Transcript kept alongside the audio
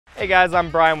Hey guys, I'm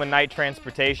Brian with Knight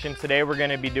Transportation. Today we're going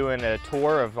to be doing a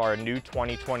tour of our new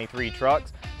 2023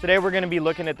 trucks. Today we're going to be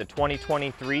looking at the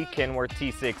 2023 Kenworth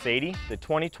T680, the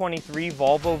 2023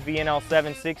 Volvo VNL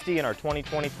 760, and our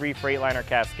 2023 Freightliner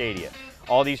Cascadia.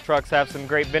 All these trucks have some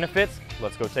great benefits.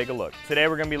 Let's go take a look. Today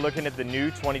we're going to be looking at the new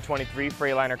 2023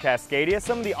 Freightliner Cascadia.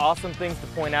 Some of the awesome things to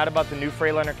point out about the new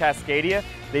Freightliner Cascadia: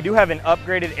 they do have an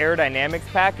upgraded aerodynamics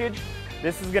package.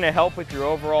 This is going to help with your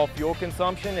overall fuel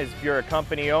consumption. As if you're a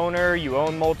company owner, you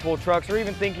own multiple trucks, or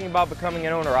even thinking about becoming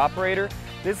an owner-operator,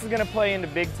 this is going to play into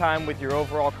big time with your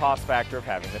overall cost factor of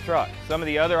having the truck. Some of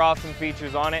the other awesome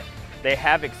features on it: they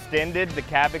have extended the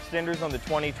cab extenders on the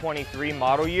 2023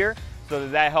 model year, so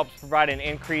that helps provide an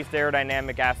increased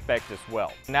aerodynamic aspect as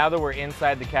well. Now that we're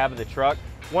inside the cab of the truck,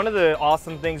 one of the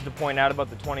awesome things to point out about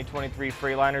the 2023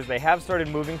 Freightliners, they have started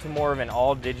moving to more of an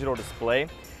all-digital display.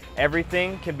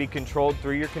 Everything can be controlled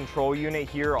through your control unit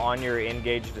here on your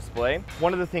Engage display.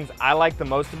 One of the things I like the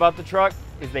most about the truck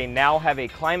is they now have a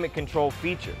climate control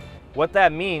feature. What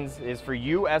that means is, for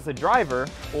you as a driver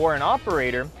or an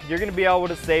operator, you're going to be able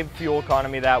to save fuel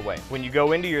economy that way. When you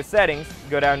go into your settings,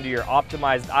 go down to your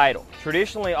optimized idle.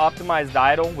 Traditionally, optimized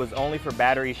idle was only for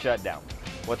battery shutdown.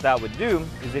 What that would do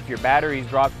is, if your batteries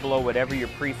dropped below whatever your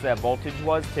preset voltage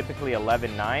was, typically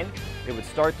 11.9, it would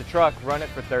start the truck, run it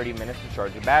for 30 minutes to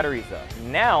charge your batteries up.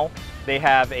 Now they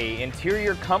have a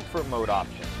interior comfort mode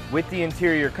option. With the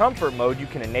interior comfort mode, you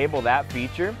can enable that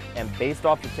feature, and based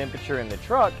off the temperature in the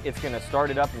truck, it's going to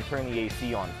start it up and turn the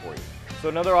AC on for you. So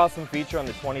another awesome feature on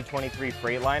the 2023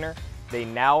 Freightliner, they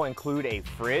now include a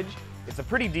fridge. It's a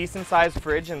pretty decent sized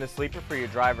fridge in the sleeper for your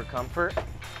driver comfort.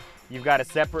 You've got a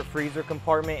separate freezer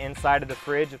compartment inside of the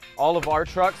fridge. All of our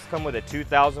trucks come with a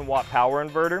 2,000 watt power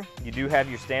inverter. You do have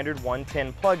your standard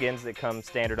 110 plug-ins that come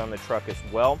standard on the truck as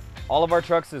well. All of our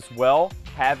trucks as well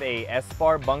have a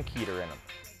S-Bar bunk heater in them.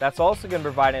 That's also going to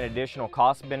provide an additional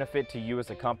cost benefit to you as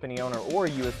a company owner or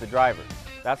you as the driver.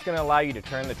 That's going to allow you to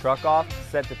turn the truck off,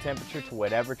 set the temperature to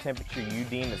whatever temperature you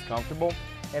deem is comfortable,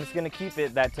 and it's going to keep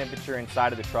that temperature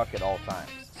inside of the truck at all times.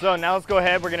 So now let's go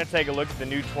ahead, we're going to take a look at the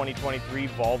new 2023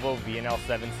 Volvo VNL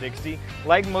 760.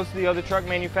 Like most of the other truck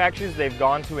manufacturers, they've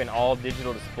gone to an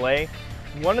all-digital display.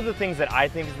 One of the things that I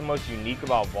think is the most unique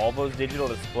about Volvo's digital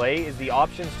display is the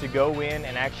options to go in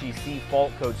and actually see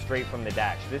fault codes straight from the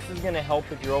dash. This is going to help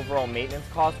with your overall maintenance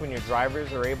costs when your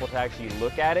drivers are able to actually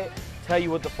look at it, tell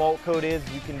you what the fault code is.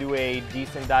 You can do a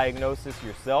decent diagnosis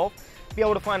yourself, be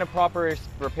able to find a proper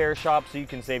repair shop so you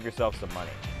can save yourself some money.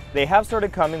 They have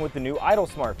started coming with the new Idle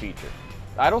Smart feature.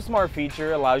 The Idle Smart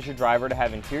feature allows your driver to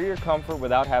have interior comfort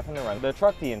without having to run the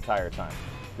truck the entire time.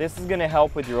 This is going to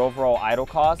help with your overall idle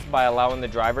costs by allowing the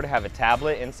driver to have a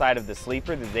tablet inside of the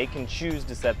sleeper that they can choose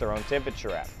to set their own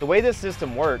temperature at. The way this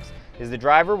system works is the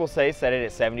driver will say set it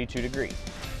at 72 degrees.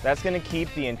 That's going to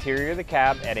keep the interior of the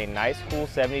cab at a nice cool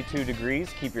 72 degrees,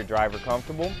 keep your driver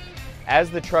comfortable.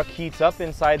 As the truck heats up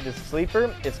inside the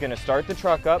sleeper, it's going to start the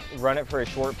truck up, run it for a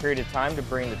short period of time to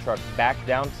bring the truck back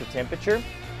down to temperature.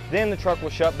 Then the truck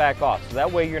will shut back off, so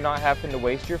that way you're not having to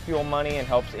waste your fuel money and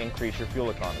helps increase your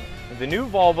fuel economy. The new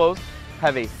Volvos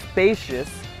have a spacious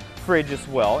fridge as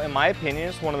well. In my opinion,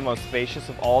 it's one of the most spacious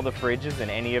of all the fridges in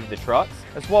any of the trucks,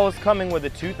 as well as coming with a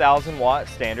 2,000 watt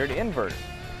standard inverter.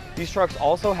 These trucks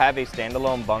also have a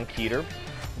standalone bunk heater.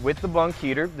 With the bunk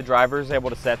heater, the driver is able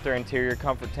to set their interior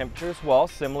comfort temperature as well,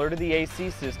 similar to the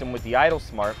AC system with the Idle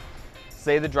Smart.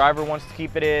 Say the driver wants to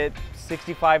keep it at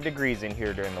 65 degrees in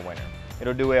here during the winter.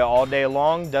 It'll do it all day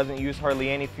long, doesn't use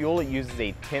hardly any fuel. It uses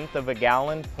 1/10 of a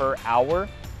gallon per hour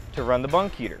to run the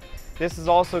bunk heater. This is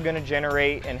also going to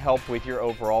generate and help with your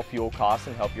overall fuel costs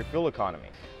and help your fuel economy.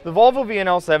 The Volvo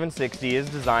VNL 760 is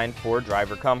designed for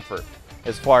driver comfort.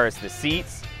 As far as the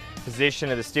seats, position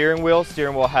of the steering wheel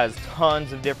has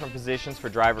tons of different positions for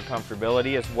driver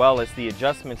comfortability, as well as the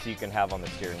adjustments you can have on the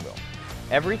steering wheel.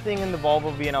 Everything in the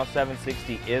Volvo VNL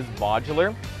 760 is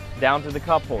modular, down to the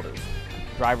cup holders.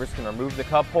 Drivers can remove the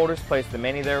cup holders, place them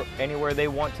anywhere they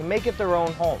want to make it their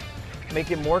own home,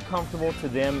 make it more comfortable to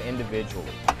them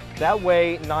individually. That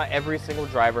way, not every single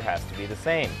driver has to be the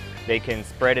same. They can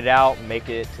spread it out, make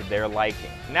it to their liking.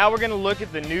 Now we're going to look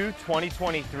at the new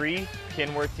 2023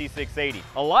 Kenworth T680.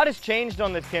 A lot has changed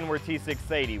on this Kenworth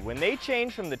T680. When they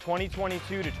changed from the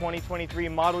 2022 to 2023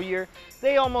 model year,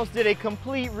 they almost did a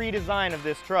complete redesign of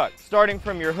this truck. Starting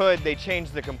from your hood, they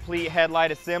changed the complete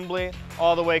headlight assembly.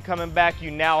 All the way coming back,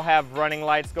 you now have running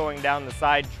lights going down the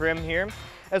side trim here.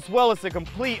 as well as a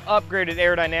complete upgraded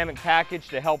aerodynamic package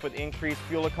to help with increased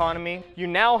fuel economy. You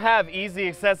now have easy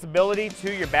accessibility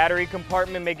to your battery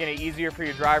compartment, making it easier for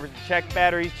your drivers to check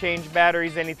batteries, change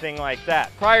batteries, anything like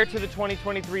that. Prior to the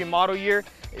 2023 model year,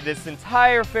 this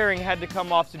entire fairing had to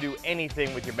come off to do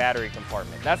anything with your battery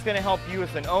compartment. That's going to help you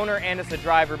as an owner and as a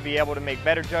driver be able to make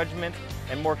better judgments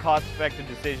and more cost-effective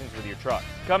decisions with your truck.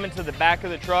 Coming to the back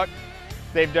of the truck,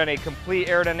 they've done a complete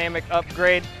aerodynamic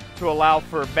upgrade to allow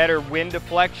for better wind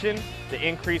deflection to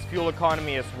increase fuel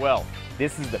economy as well.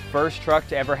 This is the first truck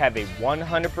to ever have a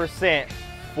 100%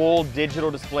 full digital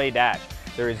display dash.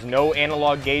 There is no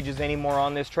analog gauges anymore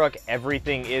on this truck.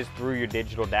 Everything is through your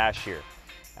digital dash here.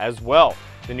 As well,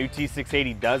 the new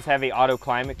T680 does have a auto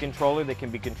climate controller that can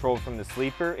be controlled from the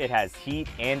sleeper. It has heat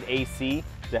and AC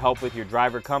to help with your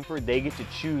driver comfort. They get to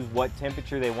choose what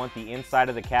temperature they want the inside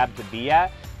of the cab to be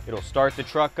at. It'll start the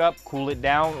truck up, cool it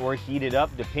down, or heat it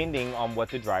up depending on what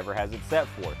the driver has it set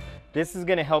for. This is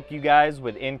going to help you guys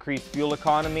with increased fuel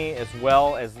economy as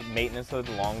well as maintenance of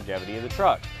the longevity of the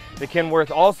truck. The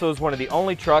Kenworth also is one of the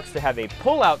only trucks to have a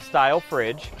pull-out style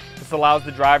fridge. This allows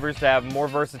the drivers to have more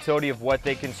versatility of what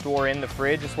they can store in the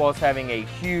fridge, as well as having a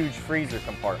huge freezer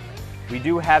compartment. We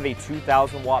do have a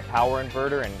 2,000 watt power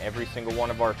inverter in every single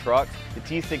one of our trucks. The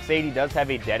T680 does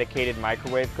have a dedicated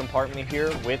microwave compartment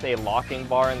here with a locking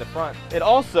bar in the front. It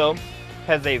also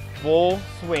has a full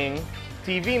swing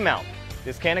TV mount.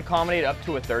 This can accommodate up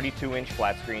to a 32-inch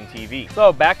flat screen TV.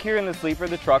 So back here in the sleeper of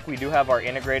the truck, we do have our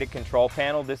integrated control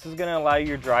panel. This is going to allow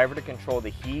your driver to control the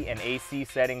heat and AC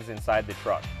settings inside the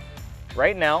truck.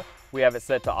 Right now, we have it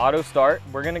set to auto start.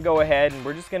 We're going to go ahead and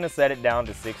we're just going to set it down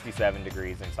to 67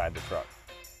 degrees inside the truck.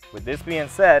 With this being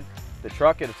said, the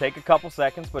truck, it'll take a couple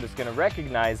seconds, but it's going to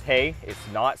recognize, hey, it's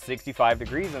not 65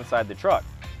 degrees inside the truck.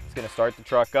 It's going to start the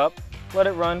truck up, let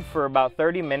it run for about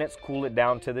 30 minutes, cool it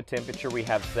down to the temperature we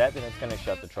have set, then it's going to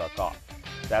shut the truck off.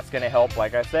 That's going to help,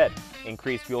 like I said,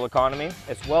 increase fuel economy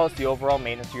as well as the overall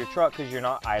maintenance of your truck because you're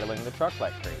not idling the truck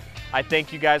like crazy. I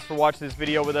thank you guys for watching this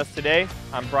video with us today.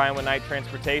 I'm Brian with Knight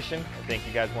Transportation, and thank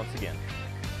you guys once again.